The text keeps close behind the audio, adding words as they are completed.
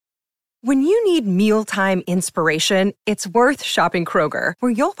When you need mealtime inspiration, it's worth shopping Kroger,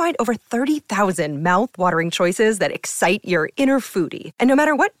 where you'll find over 30,000 mouth-watering choices that excite your inner foodie. And no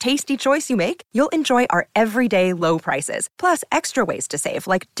matter what tasty choice you make, you'll enjoy our everyday low prices, plus extra ways to save,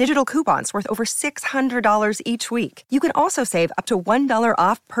 like digital coupons worth over $600 each week. You can also save up to $1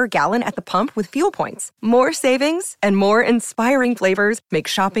 off per gallon at the pump with fuel points. More savings and more inspiring flavors make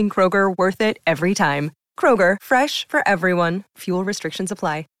shopping Kroger worth it every time. Kroger, fresh for everyone. Fuel restrictions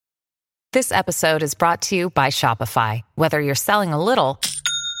apply. This episode is brought to you by Shopify. Whether you're selling a little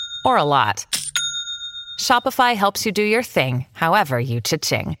or a lot, Shopify helps you do your thing, however you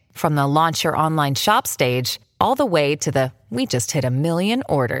cha-ching. From the launch your online shop stage, all the way to the we just hit 1 million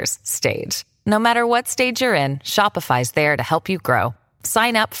orders stage. No matter what stage you're in, Shopify's there to help you grow.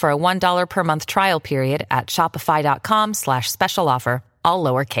 Sign up for a $1 per month trial period at shopify.com/special offer, all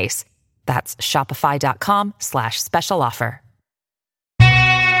lowercase. That's shopify.com/special offer.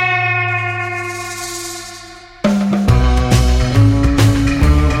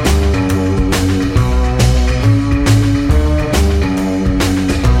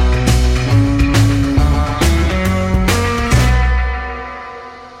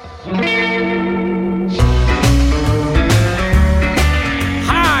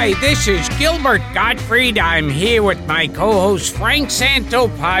 This is Gilbert Gottfried. I'm here with my co-host Frank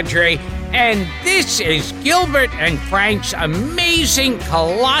Santopadre, and this is Gilbert and Frank's amazing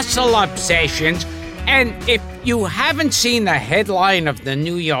colossal obsessions. And if you haven't seen the headline of the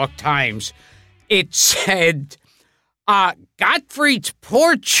New York Times, it said, Gottfried's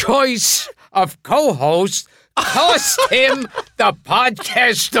poor choice of co-host cost him the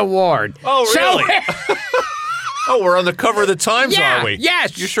podcast award. Oh, really? Oh, we're on the cover of the Times, Yeah, are we?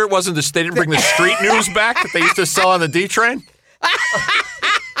 yes. You sure it wasn't they didn't bring the street news back that they used to sell on the D train?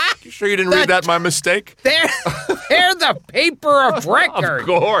 You sure you didn't read that? My mistake? They're the paper of record. Of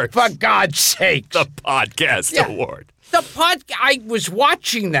course. For God's sake. The podcast award. I was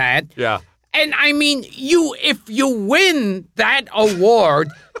watching that. Yeah. And I mean, if you win that award,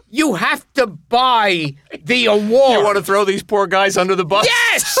 you have to buy the award. You want to throw these poor guys under the bus?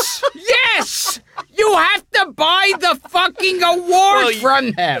 Yes! Yes! You have to buy the fucking award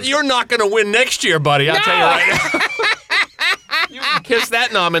from them. You're not going to win next year, buddy. I'll tell you right now. You can kiss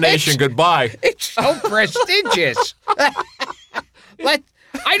that nomination goodbye. It's so prestigious.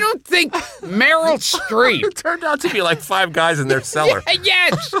 I don't think Meryl Streep... It turned out to be like 5 guys in their cellar.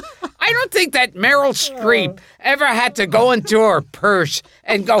 Yes. I don't think that Meryl Streep ever had to go into her purse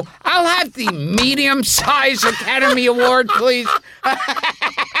and go, I'll have the medium-sized Academy Award, please.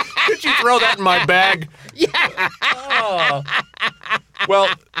 Could you throw that in my bag? Yeah. Oh. Well,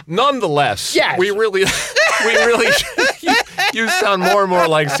 nonetheless, yes. we really, you sound more and more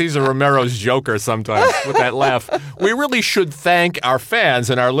like Cesar Romero's Joker sometimes with that laugh. We really should thank our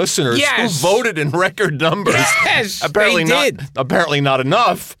fans and our listeners who voted in record numbers. Yes, apparently they did. Apparently not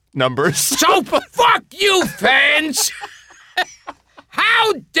enough numbers. So fuck you, fans!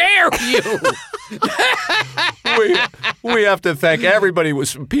 How dare you! we have to thank everybody.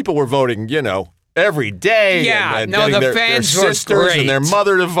 People were voting, every day. Yeah, and the getting fans their were sisters great. and their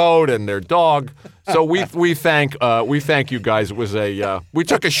mother to vote and their dog. So we thank you guys. It was we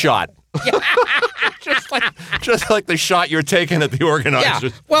took a shot. just like the shot you're taking at the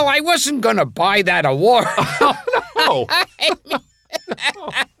organizers. Yeah. Well, I wasn't gonna buy that award. No.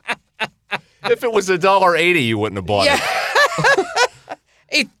 If it was $1.80, you wouldn't have bought it.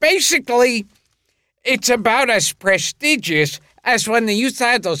 It's about as prestigious as when they used to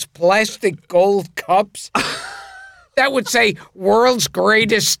have those plastic gold cups that would say "World's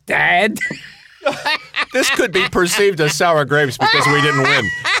Greatest Dad." This could be perceived as sour grapes because we didn't win.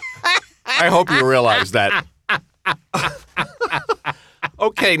 I hope you realize that.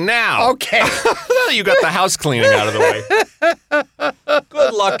 Okay, now. Okay. Now you got the house cleaning out of the way.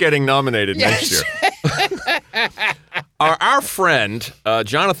 Good luck getting nominated next year. Our friend,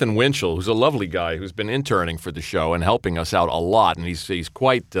 Jonathan Winchell, who's a lovely guy who's been interning for the show and helping us out a lot, and he's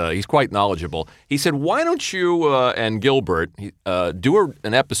quite knowledgeable. He said, why don't you and Gilbert do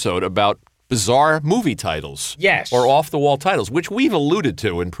an episode about bizarre movie titles. Yes. Or off-the-wall titles, which we've alluded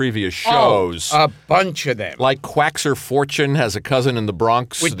to in previous shows. Oh, a bunch of them. Like Quaxer Fortune has a cousin in the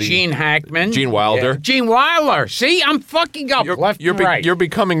Bronx. With Gene Hackman. Gene Wilder. Yeah. Gene Wilder. See, I'm fucking up left and right. You're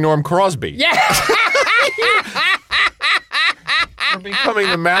becoming Norm Crosby. Yeah. You're becoming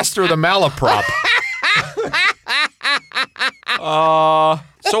the master of the malaprop.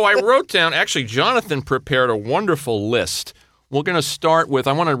 So I wrote down, actually, Jonathan prepared a wonderful list. We're going to start with,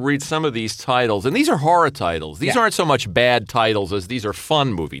 I want to read some of these titles. And these are horror titles. These aren't so much bad titles as these are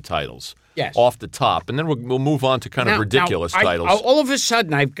fun movie titles. Yes. off the top, and then we'll move on to kind of ridiculous titles. All of a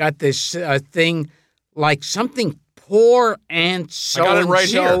sudden, I've got this thing like something poor and so. I got it right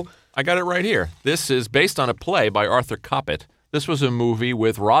here. I got it right here. This is based on a play by Arthur Coppett. This was a movie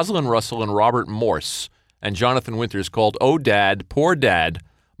with Rosalind Russell and Robert Morse and Jonathan Winters called Oh Dad, Poor Dad,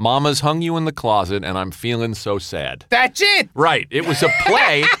 Mama's Hung You in the Closet, and I'm Feeling So Sad. That's it. Right. It was a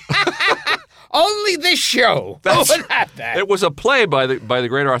play. Only this show would have that. It was a play by the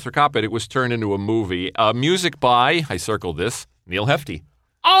great Arthur Coppett. It was turned into a movie. Music by, I circled this, Neil Hefti.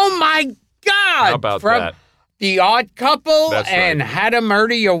 Oh, my God. How about that? The Odd Couple That's and right. How to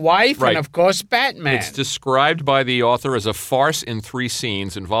Murder Your Wife Right. and, of course, Batman. It's described by the author as a farce in 3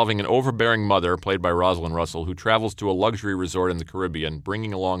 scenes involving an overbearing mother, played by Rosalind Russell, who travels to a luxury resort in the Caribbean,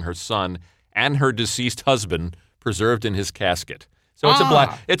 bringing along her son and her deceased husband, preserved in his casket. So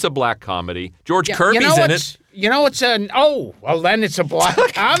it's a black comedy. George Kirby's in it. You know, it's then it's a black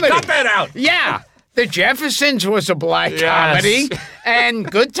comedy. Cut that out. Yeah. The Jeffersons was a black Yes. comedy,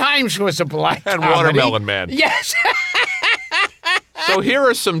 and Good Times was a black And comedy. Watermelon Man. Yes. So here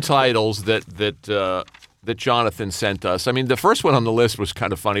are some titles that Jonathan sent us. I mean, the first one on the list was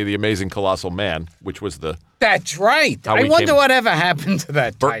kind of funny, The Amazing Colossal Man, which was the... That's right. How I we wonder came- whatever happened to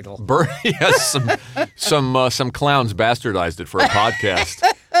that title. Yes, some clowns bastardized it for a podcast.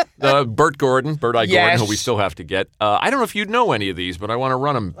 Bert Gordon, Bert-I Gordon, Yes. who we still have to get. I don't know if you'd know any of these, but I want to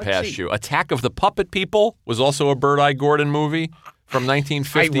run them past you. Attack of the Puppet People was also a Bert-I Gordon movie from I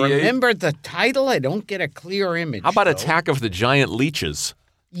 1958. remember the title. I don't get a clear image. How about though. Attack of the Giant Leeches?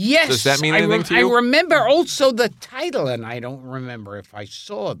 Yes. Does that mean anything to you? I remember also the title, and I don't remember if I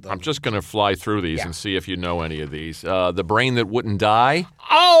saw them. I'm just going to fly through these and see if you know any of these. The Brain That Wouldn't Die.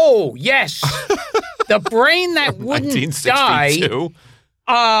 Oh, yes. The Brain That Wouldn't Die. 1962.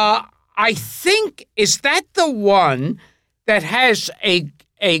 I think, is that the one that has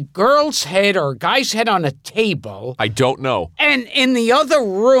a girl's head or a guy's head on a table, I don't know. and in the other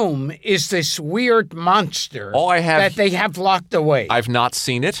room is this weird monster All I have- that they have locked away? I've not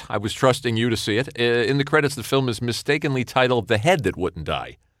seen it. I was trusting you to see it. In the credits, the film is mistakenly titled The Head That Wouldn't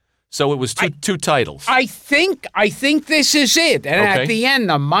Die. So it was two titles. I think this is it. And Okay. at the end,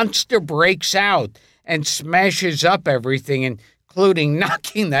 the monster breaks out and smashes up everything, including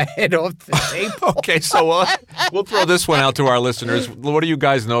knocking the head off the table. Okay, so we'll throw this one out to our listeners. What do you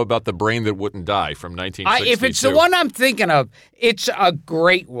guys know about The Brain That Wouldn't Die from 1962? If it's the one I'm thinking of, it's a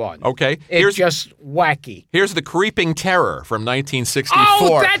great one. Okay. It's just wacky. Here's The Creeping Terror from 1964.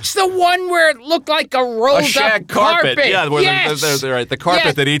 Oh, that's the one where it looked like a rolled a shag up carpet. Yeah, where yes. they're right. The carpet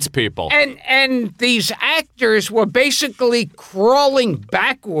Yes. that eats people. And these actors were basically crawling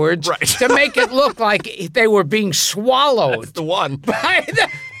backwards Right. to make it look like they were being swallowed. That's the one. By the,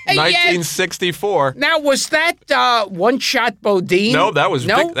 yes. 1964. Now, was that One Shot Bodine? No, that was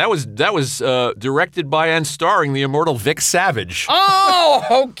no? Vic, that was directed by and starring the immortal Vic Savage. Oh,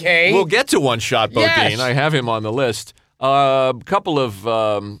 okay. We'll get to One Shot Bodine. Yes. I have him on the list. A couple of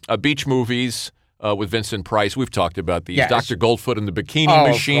beach movies with Vincent Price. We've talked about these. Yes. Dr. Goldfoot and the Bikini Oh, of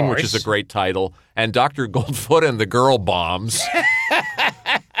Machine, which is a course. great title, and Dr. Goldfoot and the Girl Bombs.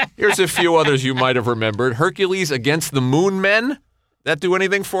 Here's a few others you might have remembered. Hercules Against the Moon Men. That do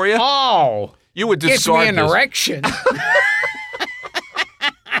anything for you? Oh, You would gives me discard an this. erection.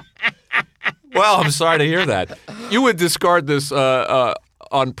 Well, I'm sorry to hear that. You would discard this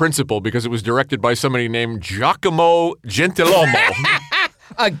on principle because it was directed by somebody named Giacomo Gentilomo.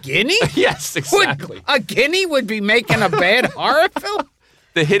 A guinea? Yes, exactly. A guinea would be making a bad horror film?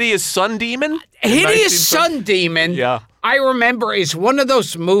 The Hideous Sun Demon? Hideous Sun Demon, Yeah. I remember, is one of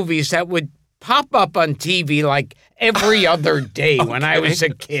those movies that would pop up on TV like every other day when I was a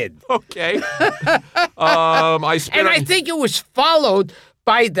kid. Okay. I spent And I think it was followed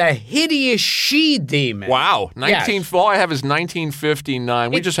by The Hideous She Demon. Wow. Yes. All I have is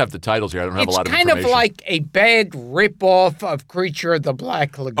 1959. We just have the titles here. I don't have a It's lot of kind of information. like a bad rip-off of Creature of the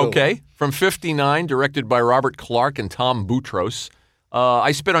Black Lagoon. Okay. From 59, directed by Robert Clark and Tom Boutros.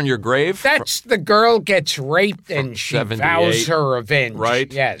 I Spit on Your Grave. That's the girl gets raped and she 78, vows her revenge.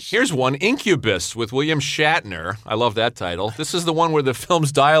 Right? Yes. Here's one, Incubus, with William Shatner. I love that title. This is the one where the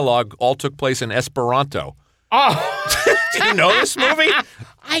film's dialogue all took place in Esperanto. Oh, Do you know this movie?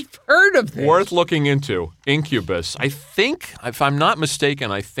 I've heard of this. Worth looking into. Incubus. I think, if I'm not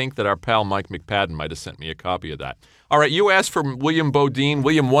mistaken, I think that our pal Mike McPadden might have sent me a copy of that. All right, you asked for William Bodine,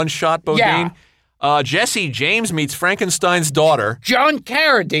 William One Shot Bodine. Yeah. Jesse James Meets Frankenstein's Daughter. John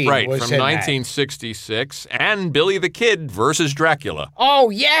Carradine Right, was from in that. 1966. And Billy the Kid versus Dracula. Oh,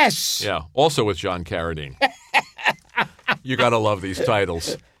 yes. Yeah, also with John Carradine. You gotta love these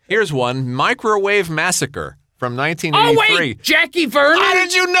titles. Here's one, Microwave Massacre from Oh, 1983. wait, Jackie Vernon. How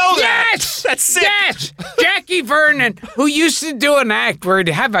did you know that? Yes! That's sick. Yes! Jackie Vernon, who used to do an act where he'd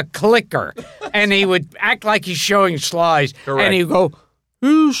have a clicker, and he would act like he's showing slides. Correct. And he'd go,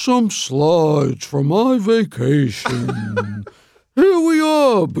 here's some slides from my vacation. Here we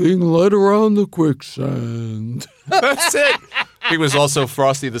are, being led around the quicksand. That's it. He was also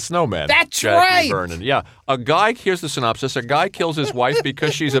Frosty the Snowman. That's Jackie right. Vernon. Yeah. Here's the synopsis. A guy kills his wife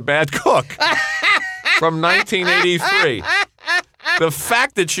because she's a bad cook. From 1983. The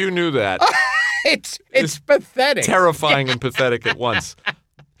fact that you knew that. It's pathetic. Terrifying and pathetic at once.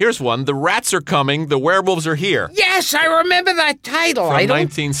 Here's one. The rats are coming. The werewolves are here. Yes, I remember that title. From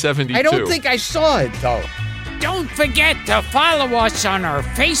 1972. I don't think I saw it, though. Don't forget to follow us on our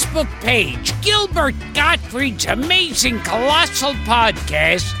Facebook page, Gilbert Gottfried's Amazing Colossal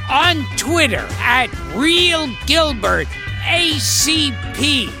Podcast, on Twitter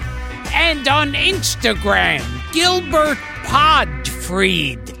 @RealGilbertACP, and on Instagram, Gilbert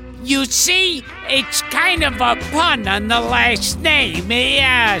Podfried. You see, it's kind of a pun on the last name.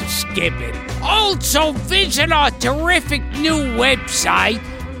 Yeah, skip it. Also, visit our terrific new website,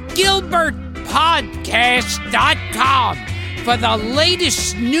 GilbertPodcast.com, for the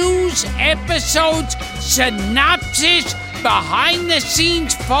latest news, episodes, synopsis,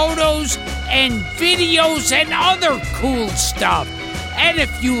 behind-the-scenes photos, and videos, and other cool stuff. And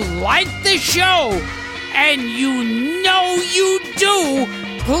if you like the show, and you know you do,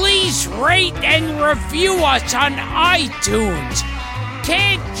 please rate and review us on iTunes.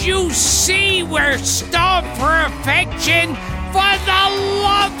 Can't you see we're starved for affection? For the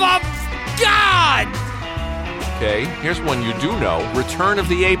love of God! Okay, here's one you do know. Return of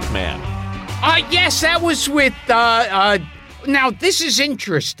the Ape Man. Yes, that was with, now this is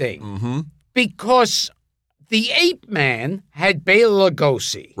interesting. Mm-hmm. Because the Ape Man had Bela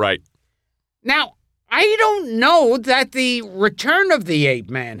Lugosi. Right. Now, I don't know that the Return of the Ape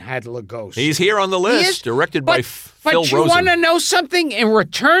Man had Lugosi. He's here on the list, directed by Phil But you Rosen. want to know something? In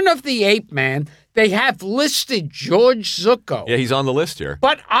Return of the Ape Man, they have listed George Zucco. Yeah, he's on the list here.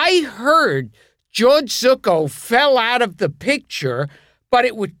 But I heard George Zucco fell out of the picture, but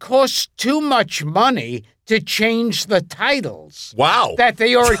it would cost too much money to change the titles. Wow. That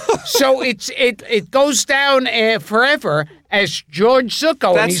they already so it goes down forever as George Zucco,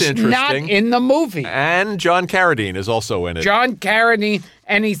 and That's he's not interesting. in the movie. And John Carradine is also in it. John Carradine,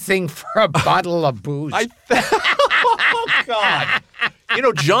 anything for a bottle of booze. Oh, God. You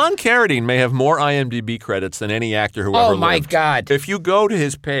know, John Carradine may have more IMDb credits than any actor who ever lived. Oh, my God. If you go to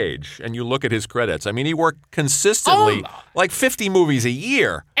his page and you look at his credits, I mean, he worked consistently, like 50 movies a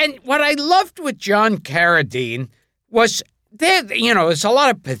year. And what I loved with John Carradine was there's a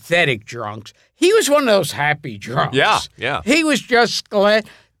lot of pathetic drunks. He was one of those happy drunks. Yeah. He was just glad.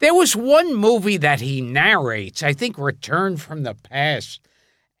 There was one movie that he narrates, I think Return from the Past,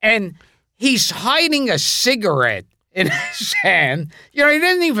 and he's hiding a cigarette in his hand. You know, he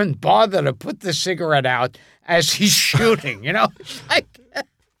didn't even bother to put the cigarette out as he's shooting, you know?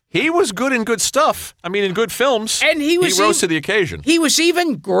 He was good in good stuff. I mean, in good films. And he rose to the occasion. He was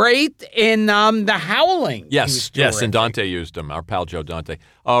even great in The Howling. Yes, and Dante used him, our pal Joe Dante.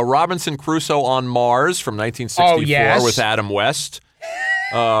 Robinson Crusoe on Mars from 1964 with Adam West.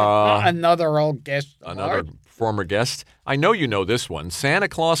 Another old guest. Another former guest. I know you know this one. Santa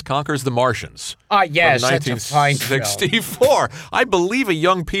Claus Conquers the Martians. Yes, from that's a fine film. 1964. I believe a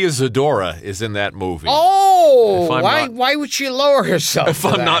young Pia Zadora is in that movie. Oh, why would she lower herself? If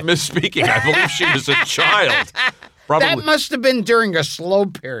I'm not misspeaking, I believe she was a child. Probably that must have been during a slow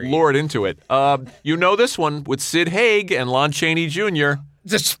period. Lured into it. You know this one with Sid Haig and Lon Chaney Jr.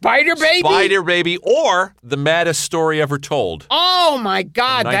 The Spider Baby? Spider Baby, or The Maddest Story Ever Told. Oh, my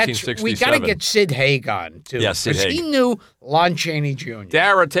God. We got to 1967. get Sid Haig on, too. Yeah, Sid Haig. Because he knew Lon Chaney Jr.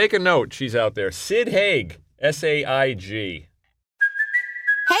 Dara, take a note. She's out there. Sid Haig. S-A-I-G.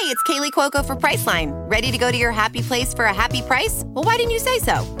 Hey, it's Kaylee Cuoco for Priceline. Ready to go to your happy place for a happy price? Well, why didn't you say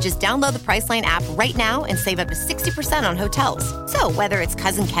so? Just download the Priceline app right now and save up to 60% on hotels. So whether it's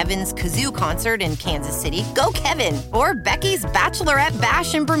Cousin Kevin's Kazoo Concert in Kansas City, go Kevin, or Becky's Bachelorette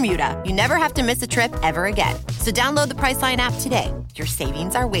Bash in Bermuda, you never have to miss a trip ever again. So download the Priceline app today. Your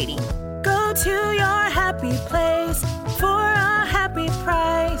savings are waiting. Go to your happy place for a happy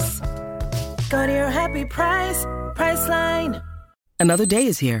price. Go to your happy price, Priceline. Another day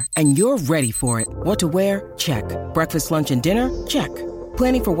is here, and you're ready for it. What to wear? Check. Breakfast, lunch, and dinner? Check.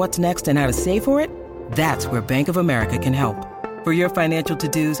 Planning for what's next and how to save for it? That's where Bank of America can help. For your financial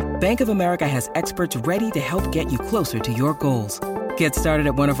to-dos, Bank of America has experts ready to help get you closer to your goals. Get started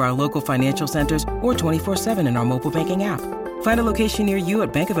at one of our local financial centers or 24/7 in our mobile banking app. Find a location near you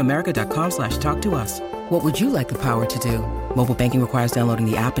at bankofamerica.com/talktous. What would you like the power to do? Mobile banking requires downloading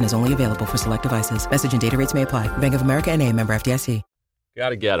the app and is only available for select devices. Message and data rates may apply. Bank of America N.A., member FDIC.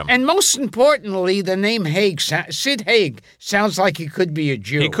 Got to get him. And most importantly, the name Haig, Sid Haig, sounds like he could be a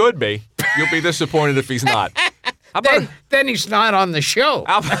Jew. He could be. You'll be disappointed if he's not. Then he's not on the show.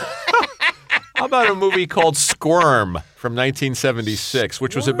 How about a movie called Squirm from 1976,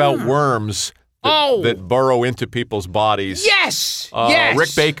 which was about worms that burrow into people's bodies? Yes, yes.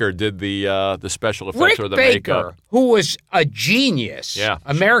 Rick Baker did the special effects or the Baker, makeup. who was a genius. Yeah.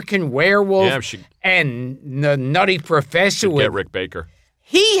 American Werewolf Yeah, and the Nutty Professor. Get Rick Baker.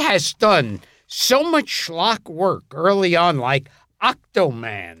 He has done so much schlock work early on, like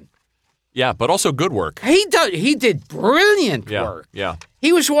Octoman. Yeah, but also good work. He did brilliant work. Yeah.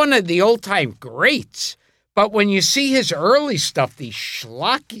 He was one of the old-time greats. But when you see his early stuff, these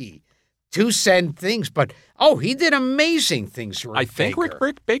schlocky 2-cent things, but he did amazing things. I think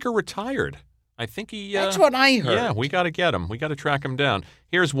Rick Baker retired. I think he. That's what I heard. Yeah, we got to get him. We got to track him down.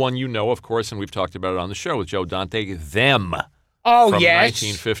 Here's one you know, of course, and we've talked about it on the show with Joe Dante. Them. Oh, from yes.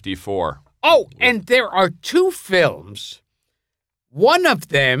 1954. Oh, and there are 2 films. One of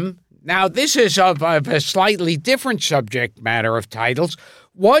them, now this is of a slightly different subject matter of titles.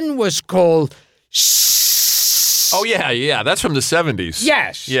 One was called... Oh, yeah. That's from the 70s.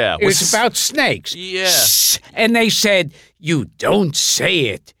 Yes. Yeah. It was about snakes. Yeah. And they said, you don't say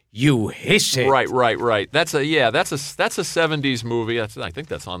it, you hiss it. Right. That's a 70s movie. I think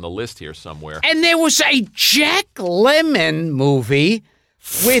that's on the list here somewhere. And there was a Jack Lemmon movie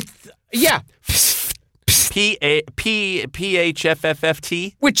with,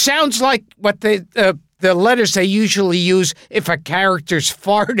 PHFFFT? which sounds like what the letters they usually use if a character's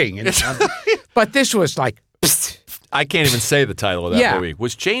farting. But this was like... I can't even say the title of that Yeah. movie.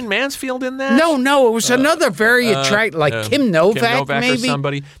 Was Jane Mansfield in that? No, it was another very attractive, like Kim Novak maybe? or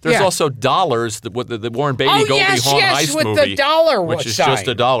somebody. There's also Dollars, the Warren Beatty Goldie Hawn Heist with movie. the dollar which is sign. just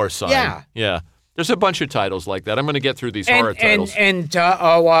a dollar sign. Yeah. There's a bunch of titles like that. I'm going to get through these horror titles. And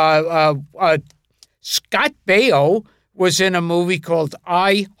Scott Baio was in a movie called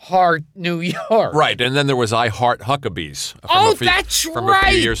I Heart New York. Right, and then there was I Heart Huckabees from a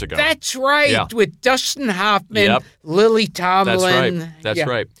few years ago. That's right, Yeah. with Dustin Hoffman, Lily Tomlin. That's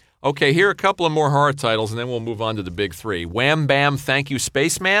right. Okay, here are a couple of more horror titles, and then we'll move on to the big 3. Wham Bam Thank You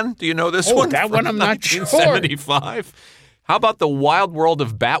Spaceman. Do you know this one? That one I'm not sure. 1975. How about The Wild World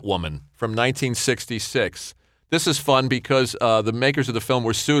of Batwoman from 1966? This is fun because the makers of the film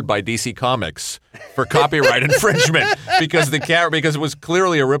were sued by DC Comics for copyright infringement because it was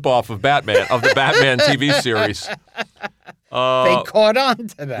clearly a ripoff of the Batman TV series. They caught on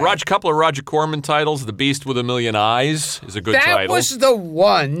to that. Couple of Roger Corman titles. The Beast with a Million Eyes is a good title. That was the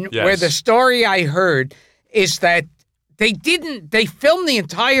one where the story I heard is that they filmed the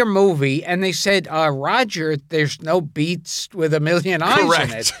entire movie and they said, Roger, there's no Beast with a Million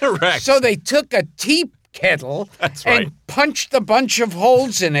Eyes in it. Correct. So they took a tea kettle and punched a bunch of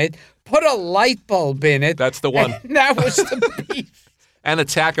holes in it, put a light bulb in it. That's the one. And that was the Beast. And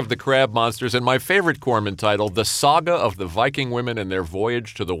Attack of the Crab Monsters, and my favorite Corman title, The Saga of the Viking Women and Their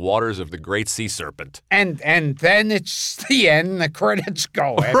Voyage to the Waters of the Great Sea Serpent. And then it's the end, the credits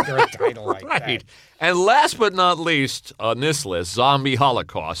go after a title like that. And last but not least on this list, Zombie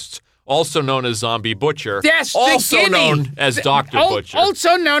Holocausts, also known as Zombie Butcher, Yes, also known as Dr. Butcher.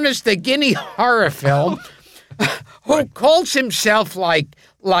 Also known as the Guinea horror film, who calls himself like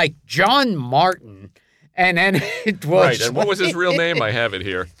John Martin. And then it was... Right, and what was his real name? I have it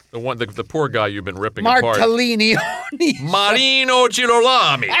here. The poor guy you've been ripping apart. Martellini. Marino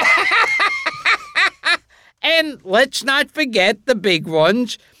Girolami. And let's not forget the big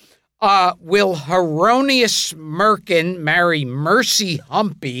ones. Will Hieronymus Merkin marry Mercy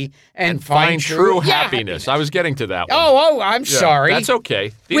Humpy and find true happiness? I was getting to that one. I'm sorry. That's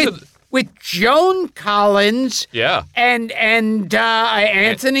okay. With Joan Collins Yeah. and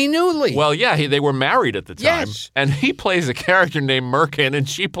Anthony Newley. Well, yeah, they were married at the time. Yes. And he plays a character named Merkin, and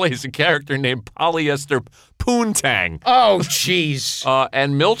she plays a character named Polyester Poontang. Oh, jeez.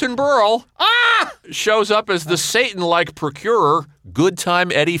 And Milton Berle shows up as the Satan-like procurer, Good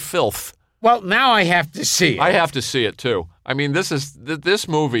Time Eddie Filth. Well, now I have to see it. I have to see it, too. I mean, this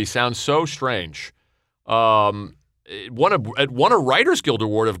movie sounds so strange. It won a Writers Guild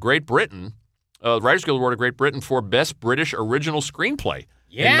Award of Great Britain, for Best British Original Screenplay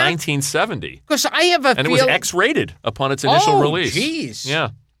in 1970. Because I have a And it was X-rated upon its initial release. Oh, jeez.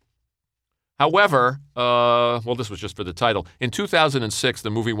 Yeah. However, this was just for the title. In 2006, the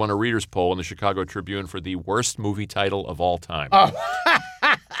movie won a reader's poll in the Chicago Tribune for the worst movie title of all time. Oh.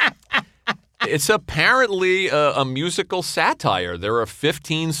 It's apparently a musical satire. There are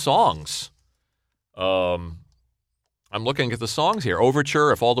 15 songs. I'm looking at the songs here.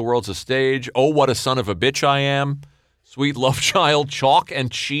 Overture, If All the World's a Stage, Oh, What a Son of a Bitch I Am, Sweet Love Child, Chalk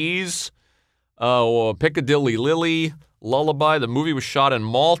and Cheese, Piccadilly Lily, Lullaby. The movie was shot in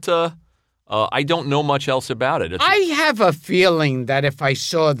Malta. I don't know much else about it. I have a feeling that if I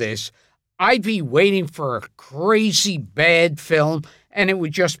saw this, I'd be waiting for a crazy bad film, and it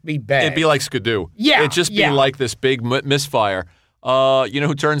would just be bad. It'd be like Skidoo. Yeah, It'd just be like this big misfire. You know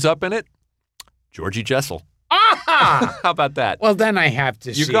who turns up in it? Georgie Jessel. Ah! How about that? Well, then I have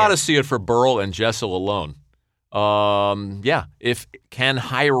to see it. You got to see it for Burl and Jessel alone. Can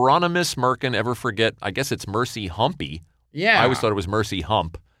Hieronymus Merkin ever forget, I guess it's Mercy Humpy. Yeah. I always thought it was Mercy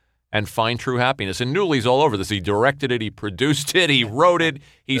Hump. And Find True Happiness. And Newley's all over this. He directed it, he produced it, he wrote it,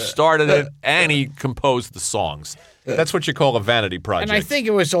 he started it, and he composed the songs. That's what you call a vanity project. And I think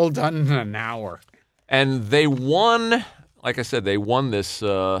it was all done in an hour. And they won, like I said, they won this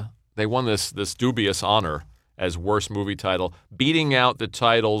dubious honor as worst movie title, beating out the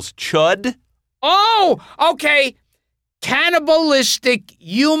titles Chud. Oh, okay. Cannibalistic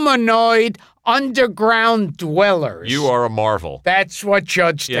humanoid underground dwellers. You are a marvel. That's what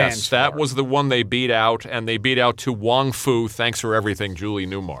Chud stands Yes, that for. was the one they beat out, and they beat out To Wong Fu, Thanks for Everything, Julie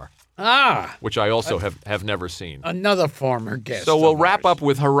Newmar. Which I also have never seen. Another former guest. So we'll wrap up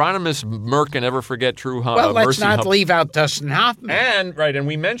with Hieronymus Merkin, Ever Forget True Mercy. Well, let's not leave out Dustin Hoffman. And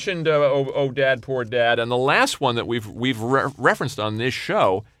we mentioned Oh Dad, Poor Dad, and the last one that we've referenced on this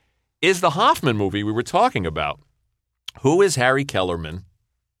show is the Hoffman movie we were talking about. Who is Harry Kellerman,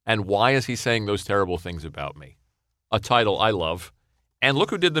 and why is he saying those terrible things about me? A title I love. And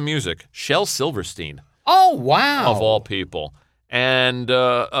look who did the music, Shel Silverstein. Oh, wow. Of all people. And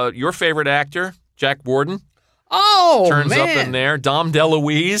your favorite actor, Jack Warden. Oh, turns man. up in there. Dom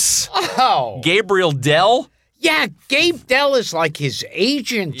DeLuise. Oh. Gabriel Dell. Yeah, Gabe Dell is like his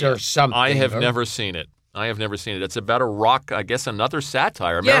agent or something. I have never seen it. It's about a rock, I guess, another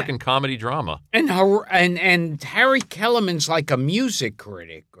satire, American comedy drama. And Harry Kellerman's like a music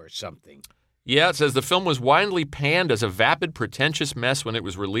critic or something. Yeah, it says the film was widely panned as a vapid, pretentious mess when it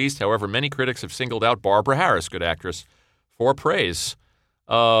was released. However, many critics have singled out Barbara Harris, good actress, for praise.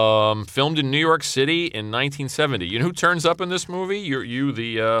 Filmed in New York City in 1970. You know who turns up in this movie?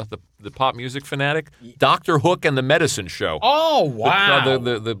 The pop music fanatic? Dr. Hook and the Medicine Show. Oh, wow.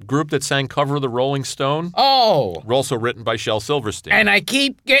 The group that sang Cover of the Rolling Stone. Oh. Also written by Shel Silverstein. And I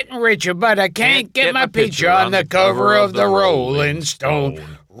keep getting richer, but I can't get my picture on the cover of the Rolling Stone.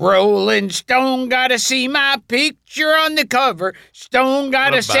 Rolling Stone gotta see my picture on the cover. Stone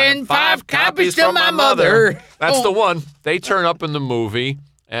gotta send 5 copies to my mother. That's the one. They turn up in the movie,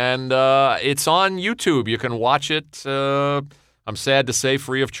 and it's on YouTube. You can watch it, I'm sad to say,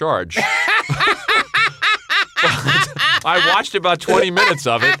 free of charge. I watched about 20 minutes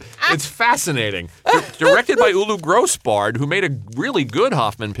of it. It's fascinating. Directed by Ulu Grossbard, who made a really good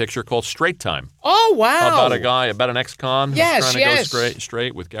Hoffman picture called Straight Time. Oh, wow. About an ex-con who's trying to go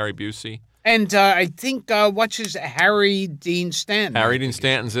straight with Gary Busey. And I think, Harry Dean Stanton? Harry Dean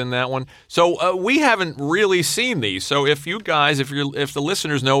Stanton's in that one. So we haven't really seen these. So if you guys, if the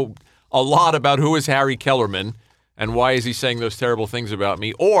listeners know a lot about who is Harry Kellerman, and why is he saying those terrible things about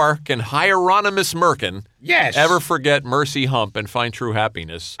me? Or can Hieronymus Merkin ever forget Mercy Hump and find true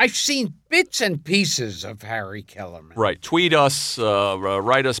happiness? I've seen bits and pieces of Harry Kellerman. Right. Tweet us,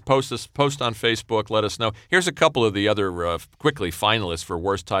 write us, post on Facebook, let us know. Here's a couple of the other, quickly, finalists for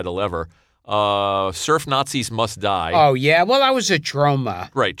Worst Title Ever. Surf Nazis Must Die. Oh, yeah. Well, that was a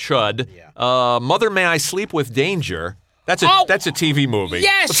trauma. Right. Chud. Yeah. Mother May I Sleep with Danger. That's a TV movie.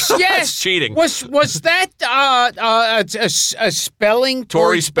 Yes, yes. That's cheating. Was that a spelling?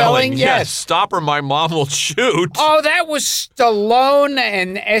 Tori Spelling. Yes. Stop or my mom will shoot. Oh, that was Stallone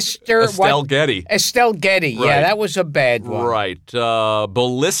and Estelle Getty. Estelle Getty. Right. Yeah, that was a bad one. Right.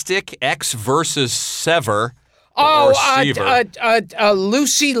 Ballistic X versus Sever. Lucy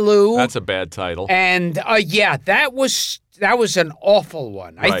Liu. That's a bad title. And that was an awful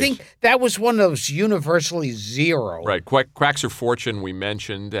one. Right. I think that was one of those universally zero. Right. Quacks Her Fortune we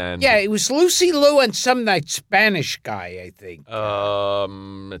mentioned. And yeah, it was Lucy Liu and some that Spanish guy, I think.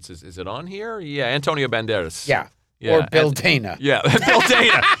 Is it on here? Yeah, Antonio Banderas. Yeah. Or Bill Dana. Yeah, Bill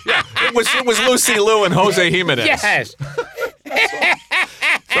Dana. Yeah, it was Lucy Liu and Jose Jimenez. Yes.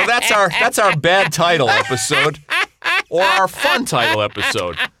 So that's our bad title episode, or our fun title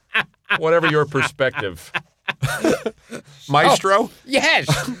episode, whatever your perspective. Maestro? Yes.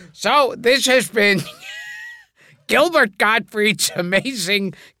 So this has been Gilbert Gottfried's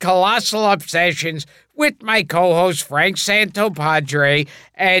Amazing Colossal Obsessions. with my co-host Frank Santopadre,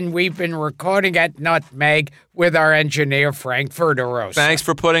 and we've been recording at Nutmeg with our engineer Frank Verderosa. Thanks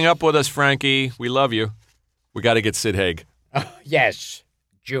for putting up with us, Frankie. We love you. We got to get Sid Haig. Yes,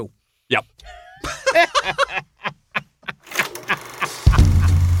 Jew. Yep.